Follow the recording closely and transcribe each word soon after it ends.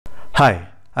Hi,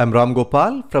 I'm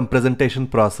Ramgopal from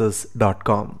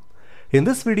presentationprocess.com. In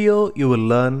this video, you will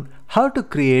learn how to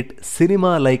create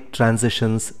cinema-like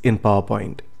transitions in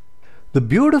PowerPoint. The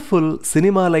beautiful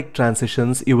cinema-like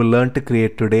transitions you will learn to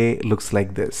create today looks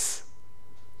like this.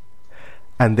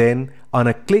 And then on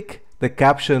a click, the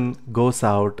caption goes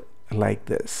out like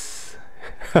this.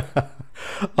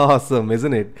 Awesome,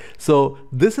 isn't it? So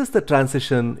this is the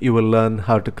transition you will learn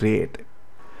how to create.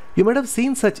 You might have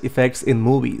seen such effects in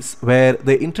movies where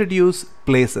they introduce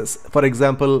places. For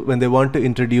example, when they want to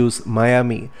introduce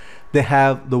Miami, they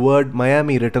have the word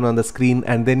Miami written on the screen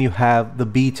and then you have the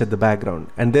beach at the background.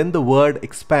 And then the word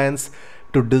expands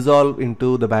to dissolve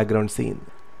into the background scene.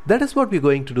 That is what we're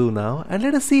going to do now, and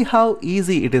let us see how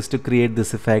easy it is to create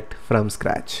this effect from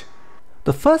scratch.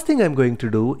 The first thing I'm going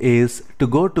to do is to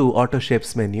go to Auto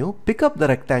Shapes menu, pick up the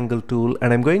rectangle tool,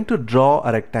 and I'm going to draw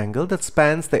a rectangle that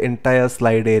spans the entire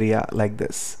slide area like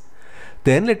this.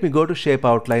 Then let me go to Shape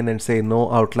Outline and say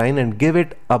No Outline and give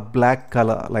it a black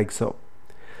color like so.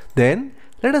 Then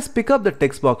let us pick up the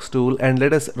text box tool and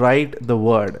let us write the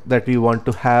word that we want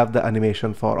to have the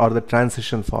animation for or the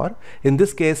transition for. In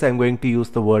this case, I'm going to use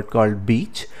the word called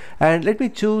beach, and let me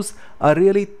choose a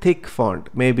really thick font.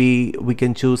 Maybe we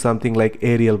can choose something like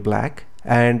Arial Black,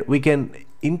 and we can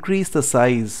increase the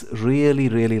size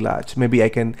really large. Maybe I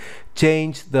can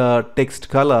change the text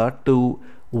color to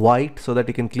white so that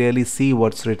you can clearly see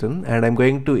what's written, and I'm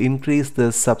going to increase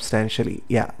this substantially.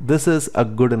 Yeah, this is a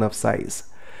good enough size.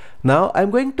 Now I'm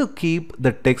going to keep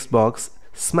the text box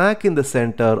smack in the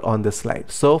center on this slide.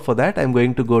 So for that, I'm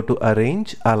going to go to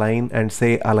Arrange, Align, and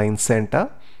say Align Center.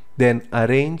 Then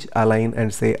Arrange, Align,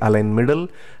 and say Align Middle.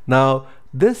 Now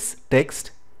this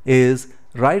text is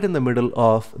right in the middle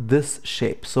of this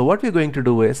shape. So what we're going to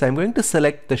do is I'm going to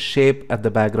select the shape at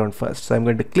the background first. So I'm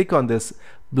going to click on this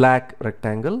black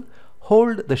rectangle,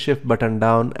 hold the Shift button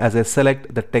down as I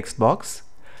select the text box,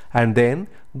 and then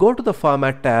go to the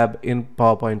Format tab in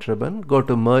PowerPoint ribbon, go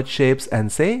to Merge Shapes and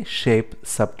say Shape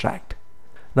Subtract.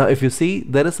 Now if you see,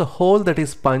 there is a hole that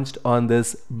is punched on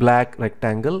this black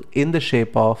rectangle in the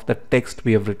shape of the text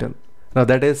we have written. Now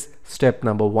that is step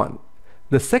number 1.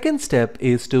 The second step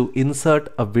is to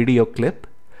insert a video clip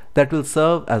that will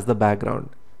serve as the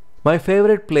background. My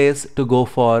favorite place to go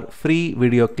for free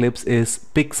video clips is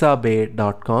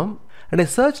pixabay.com, and I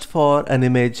searched for an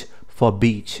image for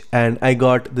beach and I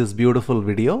got this beautiful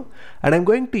video, and I'm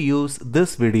going to use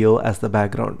this video as the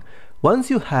background.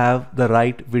 Once you have the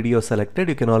right video selected,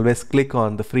 you can always click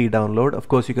on the free download. Of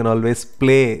course, you can always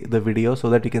play the video so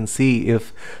that you can see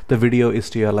if the video is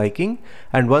to your liking.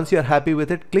 And once you're happy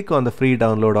with it, click on the free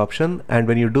download option. And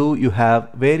when you do, you have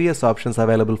various options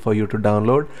available for you to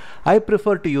download. I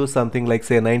prefer to use something like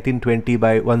say 1920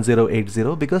 by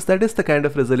 1080 because that is the kind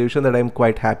of resolution that I'm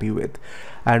quite happy with.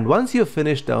 And once you've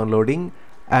finished downloading,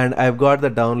 and I've got the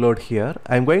download here,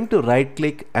 I'm going to right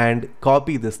click and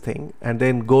copy this thing and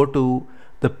then go to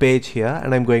the page here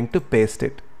and I'm going to paste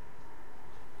it.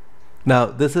 Now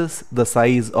this is the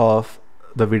size of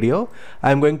the video.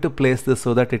 I'm going to place this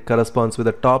so that it corresponds with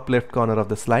the top left corner of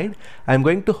the slide. I'm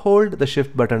going to hold the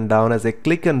Shift button down as I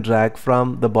click and drag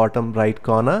from the bottom right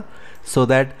corner so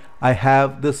that I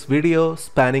have this video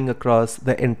spanning across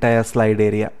the entire slide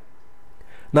area.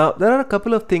 Now there are a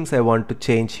couple of things I want to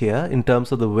change here in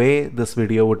terms of the way this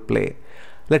video would play.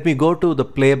 Let me go to the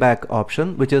playback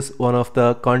option, which is one of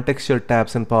the contextual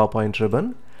tabs in PowerPoint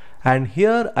ribbon, and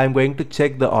here I'm going to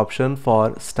check the option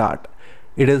for start.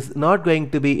 It is not going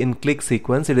to be in click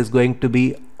sequence, it is going to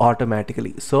be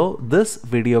automatically. So this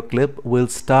video clip will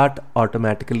start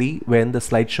automatically when the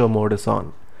slideshow mode is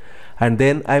on. And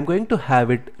then I'm going to have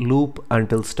it loop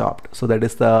until stopped. So that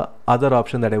is the other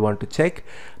option that I want to check.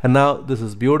 And now this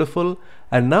is beautiful.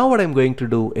 And now what I'm going to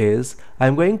do is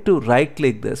I'm going to right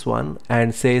click this one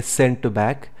and say send to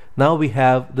back. Now we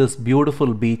have this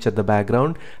beautiful beach at the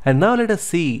background. And now let us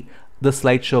see the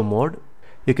slideshow mode.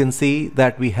 You can see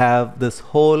that we have this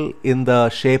hole in the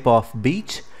shape of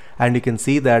beach, and you can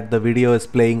see that the video is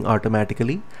playing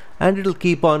automatically, and it will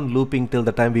keep on looping till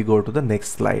the time we go to the next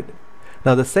slide.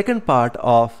 Now the second part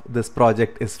of this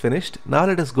project is finished. Now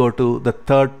let us go to the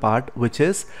third part, which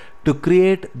is to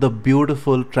create the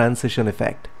beautiful transition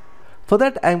effect. For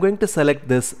that, I'm going to select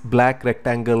this black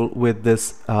rectangle with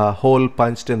this hole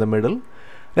punched in the middle.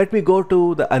 Let me go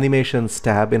to the Animations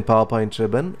tab in PowerPoint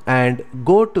ribbon and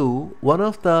go to one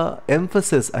of the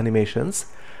emphasis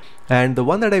animations, and the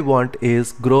one that I want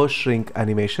is Grow Shrink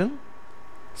animation.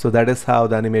 So that is how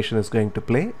the animation is going to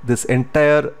play. This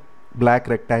entire black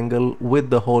rectangle with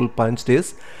the hole punched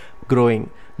is growing.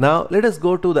 Now let us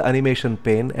go to the animation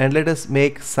pane and let us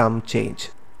make some change.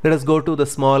 Let us go to the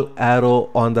small arrow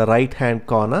on the right hand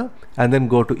corner and then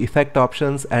go to effect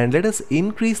options, and let us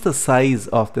increase the size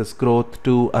of this growth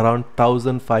to around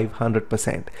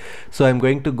 1500%. So I'm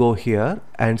going to go here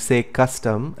and say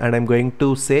custom, and I'm going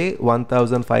to say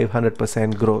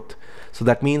 1500% growth. So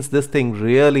that means this thing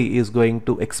really is going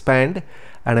to expand,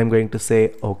 and I'm going to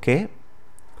say OK.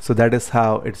 So that is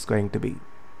how it's going to be,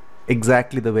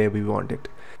 exactly the way we want it.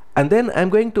 And then I'm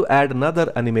going to add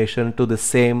another animation to the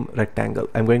same rectangle.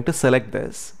 I'm going to select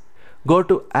this, go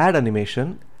to add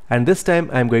animation, and this time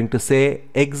I'm going to say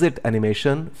exit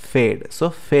animation fade. So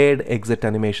fade exit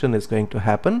animation is going to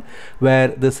happen where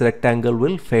this rectangle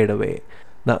will fade away.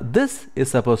 Now this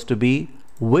is supposed to be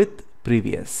with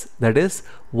previous. That is,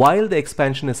 while the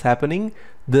expansion is happening,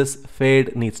 this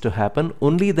fade needs to happen,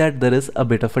 only that there is a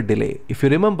bit of a delay. If you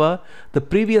remember, the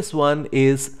previous one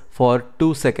is for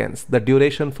 2 seconds. The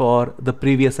duration for the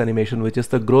previous animation, which is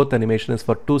the growth animation, is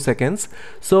for 2 seconds.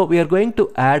 So we are going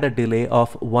to add a delay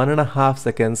of 1.5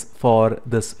 seconds for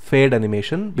this fade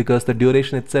animation because the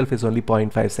duration itself is only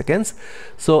 0.5 seconds.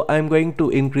 So I'm going to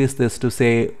increase this to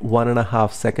say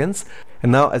 1.5 seconds.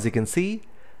 And now as you can see,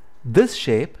 this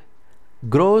shape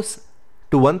grows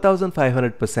to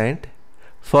 1500%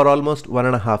 for almost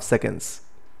 1.5 seconds.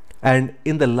 And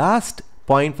in the last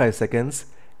 0.5 seconds,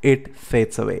 it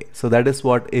fades away. So that is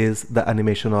what is the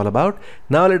animation all about.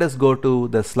 Now let us go to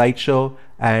the slideshow,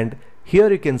 and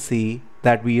here you can see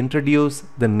that we introduce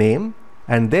the name,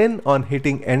 and then on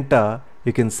hitting enter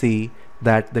you can see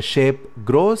that the shape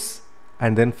grows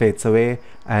and then fades away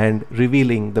and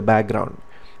revealing the background.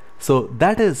 So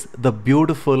that is the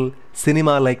beautiful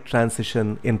cinema-like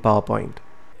transition in PowerPoint.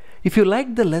 If you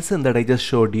liked the lesson that I just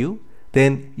showed you,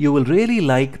 then you will really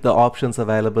like the options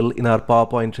available in our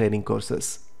PowerPoint training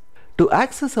courses. To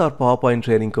access our PowerPoint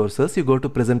training courses, you go to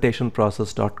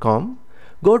presentationprocess.com,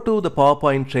 go to the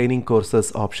PowerPoint training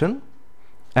courses option,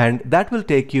 and that will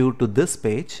take you to this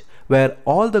page where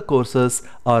all the courses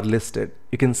are listed.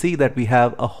 You can see that we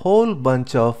have a whole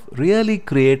bunch of really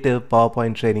creative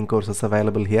PowerPoint training courses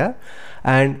available here.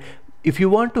 And if you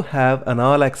want to have an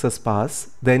all access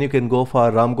pass, then you can go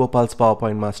for Ramgopal's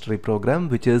PowerPoint Mastery program,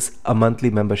 which is a monthly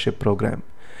membership program.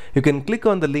 You can click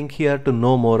on the link here to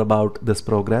know more about this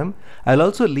program. I'll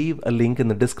also leave a link in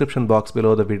the description box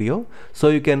below the video so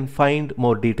you can find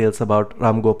more details about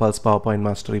Ramgopal's PowerPoint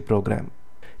Mastery program.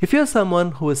 If you're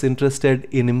someone who is interested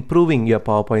in improving your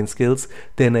PowerPoint skills,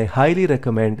 then I highly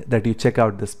recommend that you check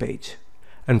out this page.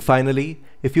 And finally,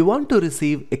 if you want to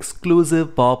receive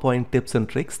exclusive PowerPoint tips and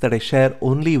tricks that I share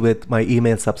only with my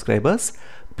email subscribers,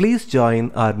 please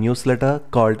join our newsletter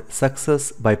called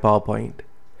Success by PowerPoint.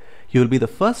 You will be the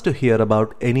first to hear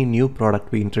about any new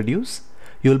product we introduce.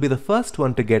 You will be the first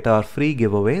one to get our free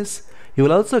giveaways. You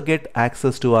will also get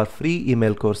access to our free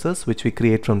email courses, which we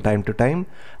create from time to time.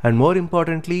 And more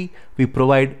importantly, we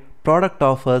provide product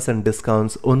offers and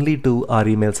discounts only to our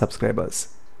email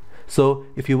subscribers. So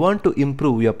if you want to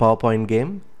improve your PowerPoint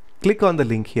game, click on the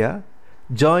link here,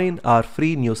 join our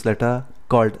free newsletter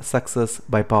called Success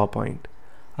by PowerPoint.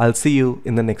 I'll see you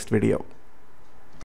in the next video.